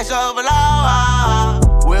brand, cash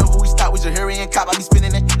overload. Wherever we stop, we just hurry and cop. I be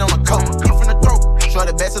spinning that on the coat, get from the throat. Show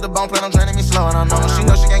the best of the bone, plan on draining me slow. And I know she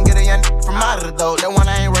know she can't get a young from out of the door. That one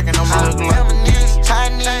I ain't working no more. Feminine,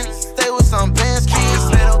 Chinese, stay with some Benz keys.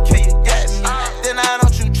 Said okay, you got me. Then I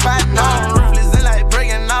don't you try no. Ruthless and like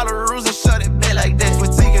breaking all the rules and shut it back like that.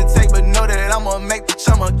 Fatigue and take, but know that I'ma make the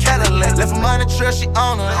chum a Cadillac. Left her money trail, she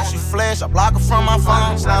on her. She flash, I block her from my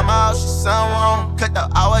phone. Slime out, she sound wrong. Cut the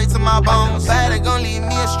all way to my bones. Bad, they gon' leave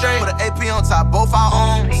me astray. Put an AP on top, both our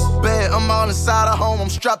arms. Bad, I'm all inside her home. I'm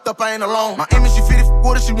strapped up, I ain't alone. My image, she fit it,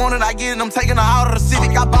 what if she wanted, I get it. I'm taking her out of the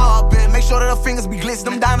Civic. I ball up in, make sure that her fingers be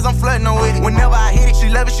glistening. Them diamonds, I'm flirting her with it. Whenever I hit it, she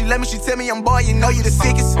love it, she let me, she tell me I'm boy, you know you the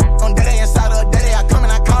sickest. On daddy inside of her daddy, I come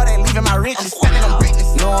and I call that, leaving my riches. Standing on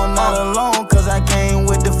business. No, I'm not alone, cause I came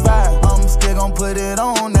with the fire. I'm still gon' put it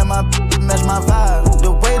on, and my match my vibe.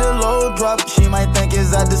 The way the load drop, she might think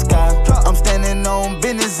it's out the sky. I'm standing on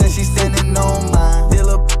business, and she standing on mine. This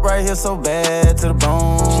little right here so bad to the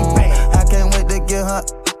bone. I can't wait to get her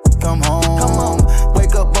come home.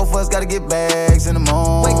 Wake up, both of us gotta get bags in the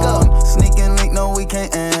morning. Wake up, sneak and link, no, we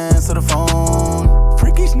can't answer the phone.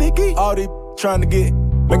 Freaky sneaky, all they trying to get.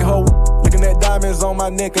 Make a hoe, looking at diamonds on my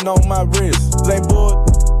neck and on my wrist. Ain't bored,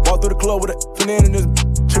 walk through the club with a finesse in this.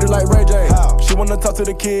 Treat it like Ray J. She wanna talk to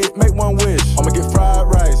the kid, make one wish. I'ma get fried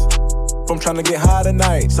rice. I'm tryna get high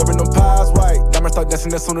tonight, serving them pies white. Diamonds start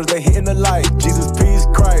dancing as soon as they hitting the light. Jesus, peace,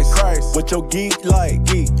 Christ. What your geek like?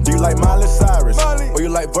 Do you like Miley Cyrus? Or you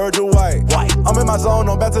like Virgil White? I'm in my zone,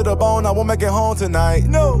 I'm back to the bone, I won't make it home tonight.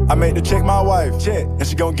 No, I made the check my wife, and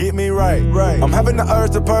she gon' get me right. I'm having the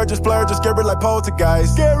urge to purge, just splurge, just scary like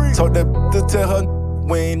poltergeist. Told that to tell her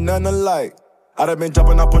we ain't none alike. I done been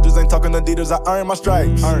jumping on porches, ain't talking Adidas, I earn my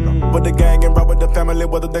stripes. With the gang and ride with the family,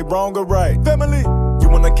 whether they wrong or right. Family. You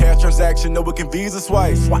want a cash transaction, no, we can Visa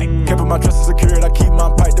swipe. Can't put my trust in secured, I keep my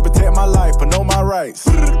pipe to protect my life, but know my rights.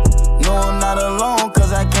 No, I'm not alone,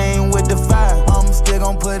 cause I came with the fire. I'm still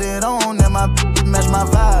gon' put it on, and my match my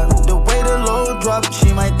vibe. The way the load drop,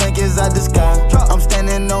 she might think it's out the sky. I'm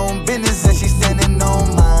standing on business, and she standing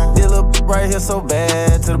on mine. Deal up right here so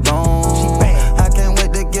bad to the bone. I can't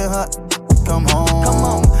wait to get her, come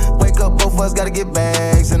home. Wake up, both of us gotta get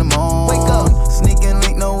bags in the morning. Wake up, sneak and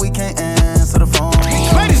link, no, we can't answer the phone.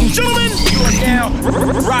 Ladies and gentlemen, you are now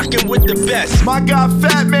rocking with the best. My guy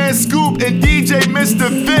Fat Man Scoop and DJ Mr.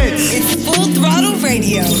 Vince. It's Full Throttle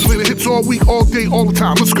Radio. Play the hits all week, all day, all the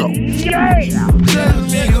time. Let's go. Yeah. Tell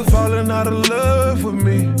me you're falling out of love with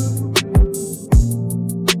me.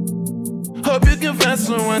 Hope you can find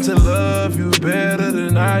someone to love you better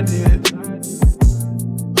than I did.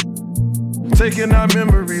 Taking our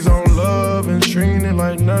memories on love and treating it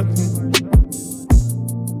like nothing.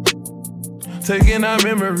 Taking our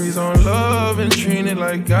memories on love and treating it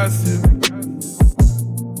like gossip.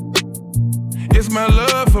 It's my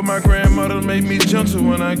love for my grandmother make me gentle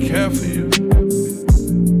when I care for you.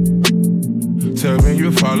 Tell me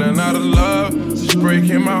you're falling out of love, it's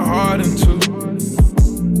breaking my heart in two.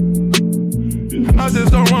 I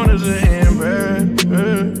just don't want it to end bad.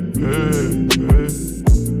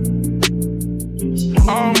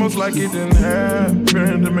 Almost like it didn't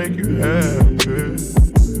happen to make you happy.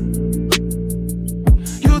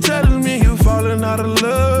 You telling me you falling out of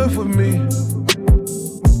love with me.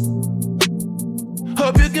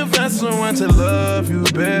 Hope you can find someone to love you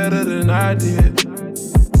better than I did.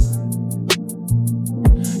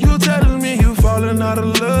 You telling me you falling out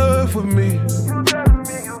of love with me.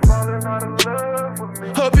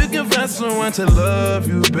 Hope you can find someone to love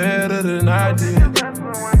you better than I did.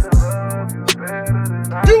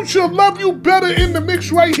 Future Love You Better in the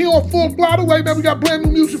mix right here on Full Throttle. Right now we got brand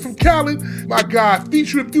new music from Khaled. My God,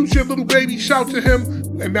 featuring Future, Little Baby, shout to him.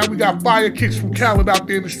 And now we got fire kicks from Khaled out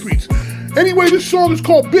there in the streets. Anyway, this song is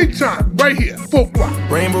called Big Time, right here, Full Throttle.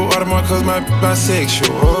 Rainbow Audemars cause my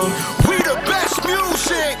bisexual. We the best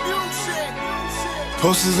music.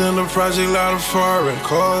 Posters in the project, lot of foreign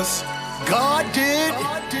cars. God did.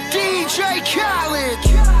 DJ Khaled.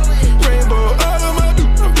 Rainbow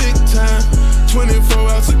Audemars, I'm big time.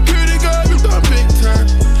 24-hour security guard, I'm big time.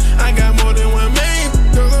 I got more than one main,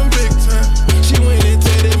 cause I'm big time. She went and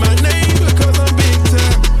tatted my name because I'm big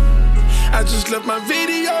time. I just left my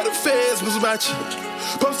video, the feds was watching.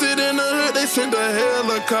 Posted in the hood, they sent a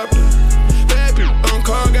helicopter. Bad bitch on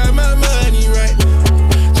call, got my money right.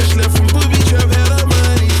 Just left from booby trap, had a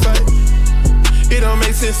money fight. It don't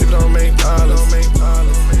make sense, it don't make dollars.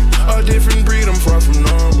 A different breed, I'm far from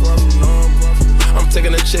normal. I'm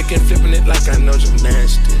taking a check and flipping it like I know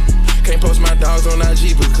gymnastics. Can't post my dogs on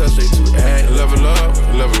IG because they too active. Level up,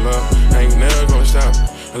 level up. I ain't never gonna stop.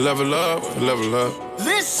 Level up, level up.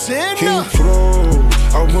 Listen King up. Flow,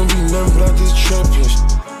 I wouldn't be nothing without this trapping.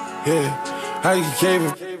 Yeah, I gave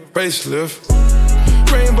it facelift.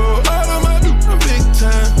 Rainbow all on my I'm big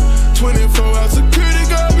time. 24-hour security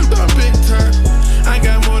guard, I'm big time. I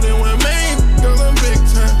got more than one main, cause I'm big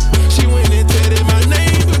time. She went and tatted my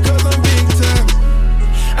name because I'm big time.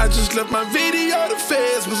 I just left my video, the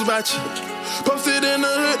feds was watching. Posted in the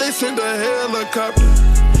hood, they sent a helicopter.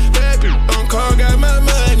 Bad bitch on call, got my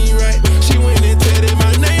money right. She went and tatted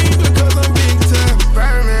my name because I'm big time.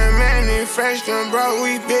 Birdman, Manny, fresh done bro,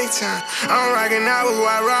 we big time. I'm rockin' out with who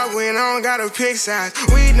I rock with, I don't gotta pick sides.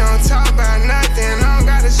 We don't talk about nothing, I don't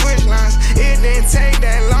gotta switch lines. It didn't take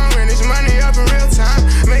that long, and it's money up in real time.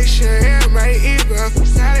 Make sure everybody equal,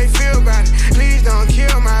 how they feel about it. Please don't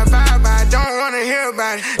kill my vibe, I don't wanna hear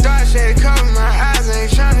about it. Dark shade cover my eyes, I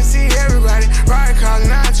ain't tryna see everybody. Ride cars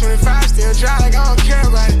 925, still dry like I don't care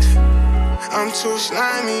about it. I'm too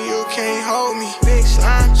slimy, you can't hold me. Big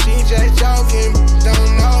slime, she just joking,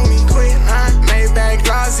 don't know me. Quit line, Maybach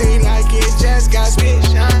glossy like it just got spit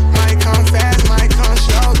shine. Might come fast, might come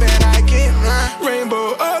slow, bet I get mine.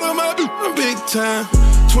 Rainbow out of my I'm big time.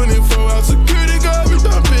 24-hour security guard,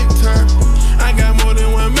 I'm big time. I got more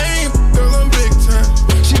than one main, cause I'm big time.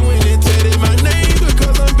 She went and tatted my name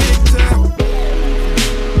because I'm big time.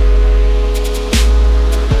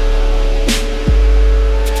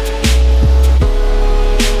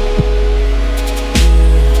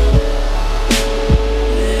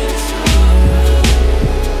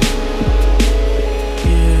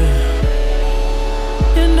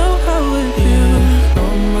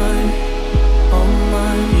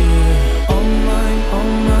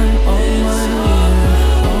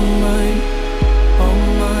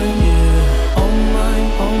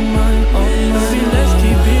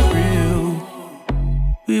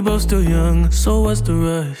 still young, so what's the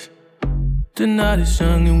rush? The night is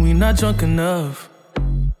young and we not drunk enough.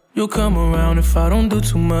 You'll come around if I don't do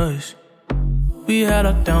too much. We had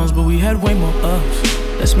our downs, but we had way more ups.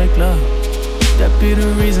 Let's make love. That be the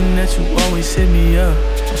reason that you always hit me up.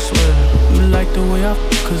 I swear, you like the way I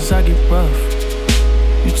f***, cause I get rough.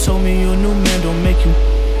 You told me your new man don't make you,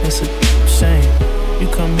 that's a shame. You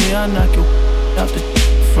come here, I knock you out the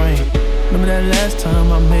frame. Remember that last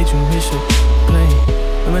time I made you miss your plane?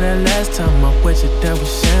 Remember that last time I wet you down with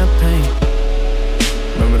champagne?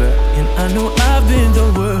 Remember that? And I know I've been the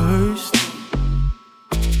worst,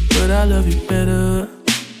 but I love you better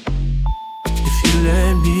if you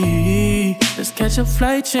let me. Let's catch a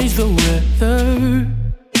flight, change the weather,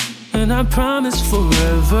 and I promise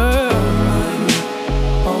forever.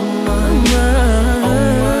 Oh my,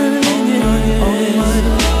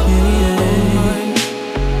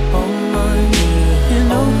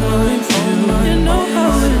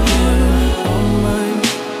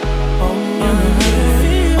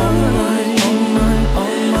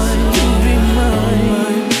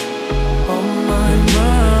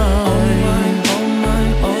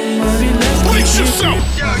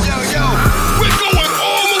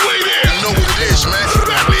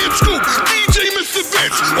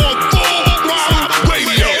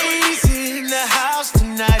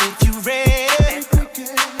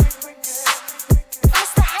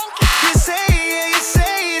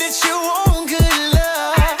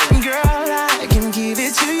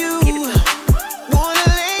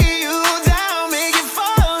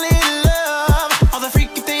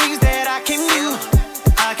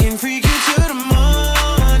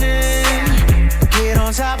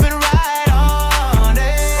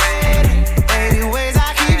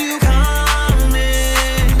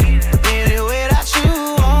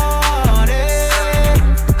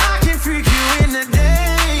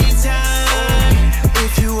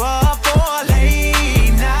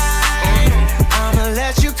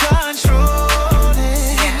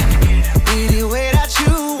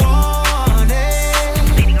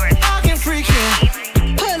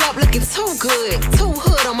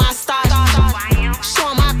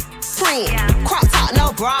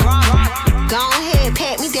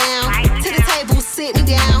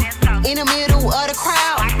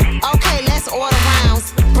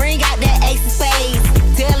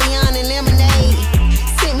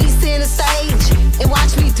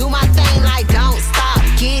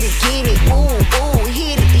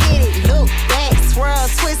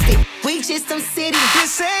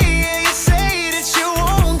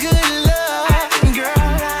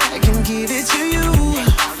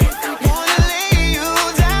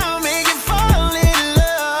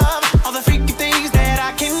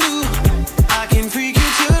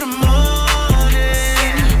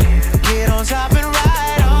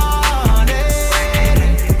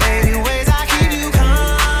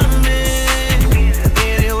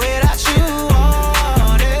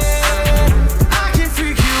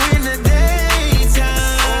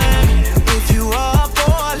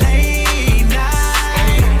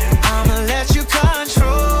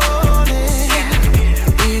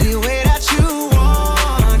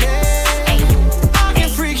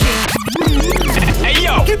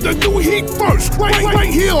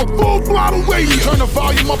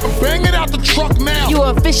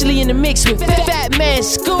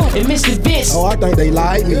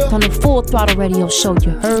 on the Full Throttle Radio Show,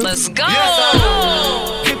 you heard? Let's go! Yes,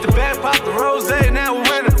 I do. Get the bag, pop the rose, now we're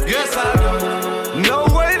winning. Yes, I do. No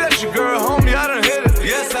way that your girl, homie, I done hit it.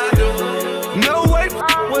 Yes, I do. No way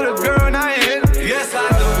with a girl and I ain't hit it. Yes, I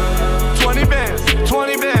do. 20 bands,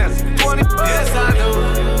 20 bands, 20. Yes, I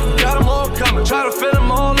do. Got them all coming, try to fit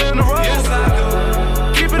them all in the row. Yes,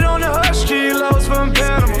 I do. Keep it on the hush, kilos from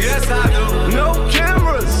Panama. Yes, I do. No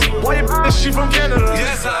cameras, why you she from Canada?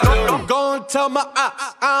 Yes, I do. Go and tell my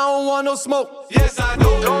ops, I don't want no smoke. Yes, I do.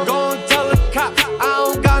 Go and tell the cops, I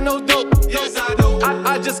don't got no dope. Yes, I do.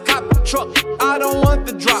 I just cop the truck, I don't want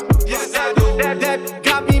the drop. Yes, I do. That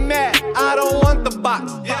got me mad, I don't want the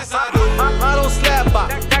box. Yes, I do. I don't slap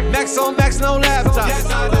box, max on max, no laptop. Yes,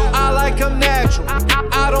 I do. I like them natural,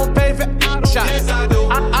 I don't pay for shots. Yes, I do.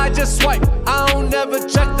 I just swipe, I don't never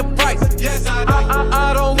check the price. Yes, I do.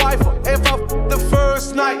 I don't wife her if I f the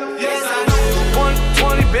first night. Yes, I do.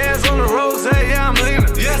 20 bands on the rose, yeah, I'm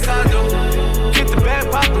leaning. Yes, I do. Get the bag,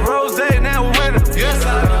 pop the rose, now we're winning. Yes,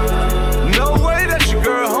 I do. No way that your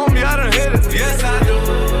girl, homie, I done hit it. Yes, I do.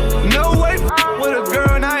 No way with a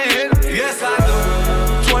girl and I ain't hit it. Yes, I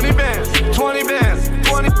do. 20 bands, 20 bands,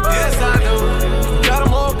 20. Yes, I do. Got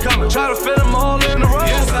them all coming, try to fit them all in the row.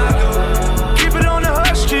 Yes, I do. Keep it on the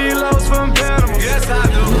hush, kilos from Panama. Yes, I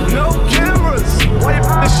do. No cameras, why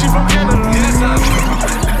you she from Canada? Yes, I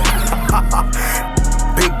do.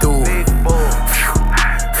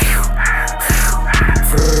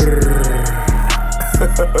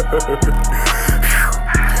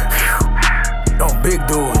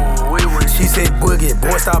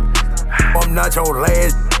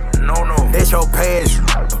 last. No. That's your past.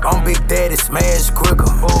 I'm Big Daddy, smash quicker.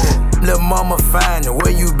 Lil' mama fine,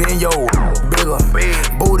 where you been, yo? Bigger.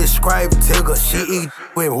 Booty scrape tigger, she eat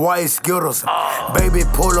with white Skittles. Baby,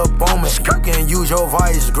 pull up on me, you can use your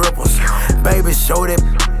vice grippers. Baby, show that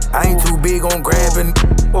I ain't too big on grabbing.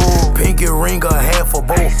 Pinky ring a half a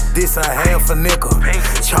both, this a half a nickel.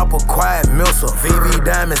 Chopper quiet missile, VV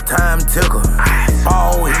Diamonds time ticker.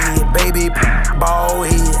 Ball head, baby, ball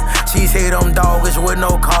head. She say them doggers with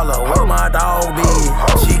no collar, where my dog be?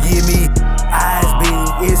 She give me eyes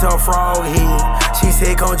big, it's a frog head. She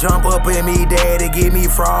say come jump up in me, daddy, give me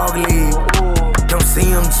frog leg. Them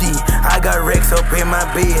CMG, I got Rex up in my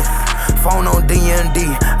bed. Phone on D&D,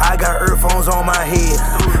 I got earphones on my head.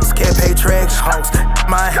 Scape tracks, house,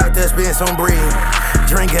 my hat to spend some bread.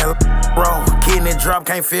 Drinking raw, kidney drop,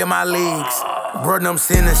 can't feel my legs. Bro, them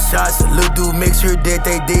sending shots, lil' dude, make sure that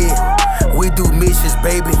they did. We do missions,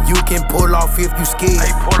 baby, you can pull off if you scared.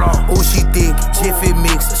 Ooh, she thick, Jiffy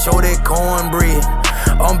mix, show that cornbread.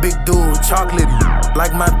 I'm big dude, chocolate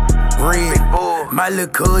like my red. My little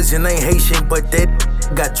cousin ain't Haitian, but that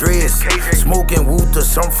got dreads. Smoking Wooter,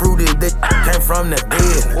 some fruity that came from the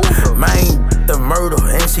dead. Mine, the murder,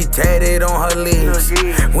 and she tatted on her legs.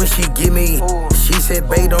 When she give me, she said,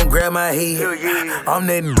 babe, don't grab my head. I'm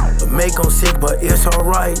that make them sick, but it's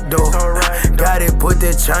alright though. Got it, put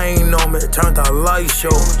that chain on me, turned the light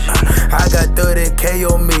show. I got 30K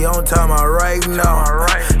on me, I'm talking about right now.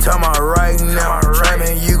 Talking about right now.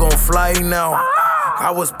 Trapping, you gon' fly now. I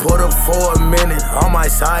was put up for a minute on my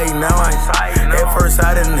side now. At first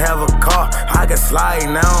I didn't have a car, I could slide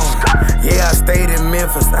now. Yeah, I stayed in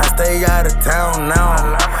Memphis, I stay out of town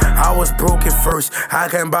now. I was broke at first, I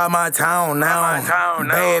can buy my town now.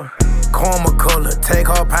 Bad karma color, take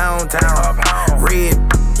her pound town. Red,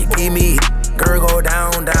 you give me, girl go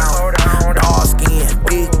down. Dark skin,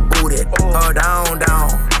 big booty, her down.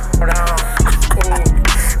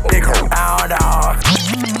 Big her down.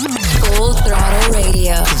 Full Throttle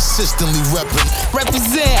Radio. Consistently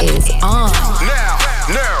represent is on. Now,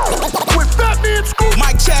 with Fat Man Scoop,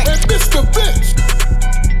 Mike Check, and Mr. Bitch.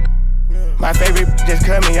 My favorite just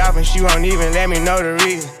cut me off and she won't even let me know the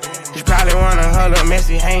reason. She probably wanna her little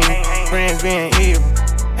messy hang, friends being evil.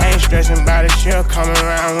 I ain't stressing about it, she'll come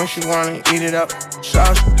around when she wanna eat it up.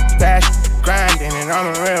 Sauce, bash, grinding, and I'm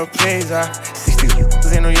a real pleaser.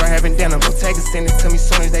 60 in New York having dinner, go take it, send it to me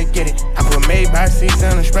soon as they get it. I put made by seats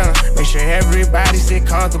on the sprinter, make sure everybody sit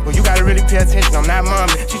comfortable. You gotta really pay attention, I'm not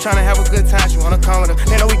mommy. She tryna have a good time, she wanna come with her.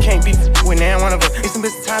 They know we can't be with neither one of us. It's some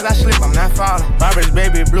bitch times I slip, I'm not falling. Barbara's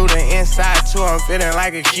baby blue, the inside too, I'm feeling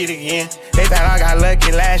like a kid again. They thought I got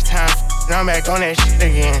lucky last time. I'm back on that shit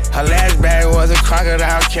again. Her last bag was a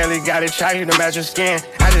crocodile. Kelly got it chocolate to match her skin.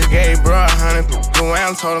 I just gave bro 100 the way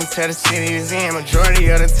I'm told him tell the city is in. Majority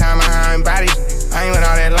of the time I ain't bodies. I ain't with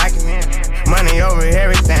all that liking man. Money over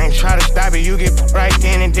everything. Try to stop it, you get right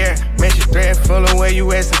then and there. Make your thread full of where you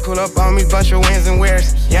at and pull up on me, bunch of wins and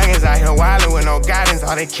wears. Youngins out here wildin' with no guidance.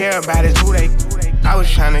 All they care about is who they. I was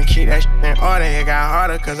tryna keep that shit in order, it got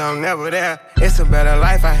harder cause I'm never there. It's a better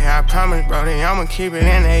life out here, I promise, bro, then I'ma keep it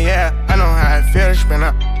in there, yeah. I know how it feel to spin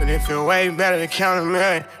up, but it feel way better to count a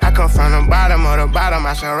million. I come from the bottom of the bottom,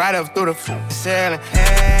 I shall right up through the ceiling.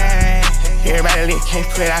 Hey, everybody lit, can't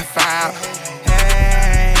put that file.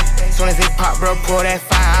 Hey, soon as it pop, bro, pull that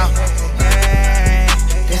file. Hey,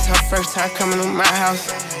 this her first time coming to my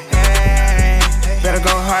house. Hey, better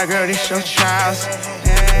go hard, girl, this your trials.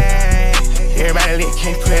 Everybody lit,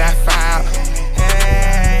 can't play that file.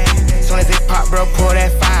 Hey, soon as it pop, bro, pull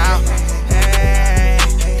that file. Hey,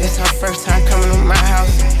 this her first time coming to my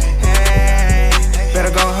house. Hey,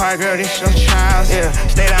 better go hard, girl, this your trials. Yeah,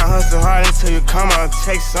 stay down, hustle hard until you come up.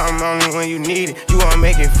 Take something only when you need it. You won't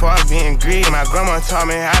make it far being greedy. My grandma taught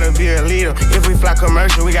me how to be a leader. If we fly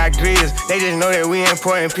commercial, we got greeters. They just know that we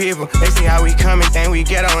important people. They see how we come and think we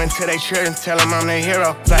ghetto until they children tell them I'm their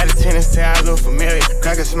hero. Flight attendants say I look familiar.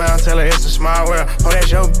 Crack a smile, tell her it's a small world. Oh,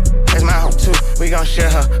 that's your that's my hoe too. We gon' share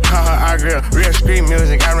her, call her our girl. Real street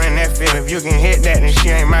music, I ran that field. If you can hit that, then she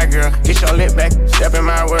ain't my girl. Get your lip back, step in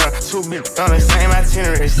my world. Two bitches on the same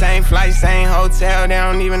itinerary, same flight, same hotel. They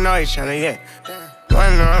don't even know each other yet.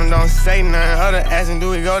 One of them don't say nothing, other asking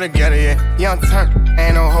do we go together yet. Young turn,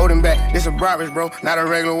 ain't no holding back. This a Brabus, bro, not a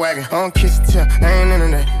regular wagon. I don't kiss the tail, I ain't into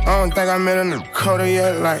that. I don't think I met a Dakota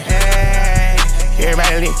yet. Like, hey,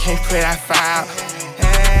 everybody lit, can't play that file.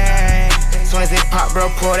 Hey, soon as it pop, bro,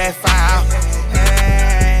 pull that file.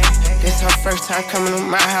 Hey, this her first time coming to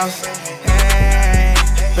my house. Hey,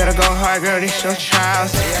 better go hard, girl, this your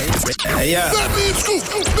trials. Hey, yeah.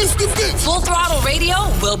 Full Throttle Radio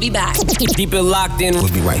will be back. Keep it locked in.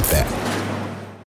 We'll be right back.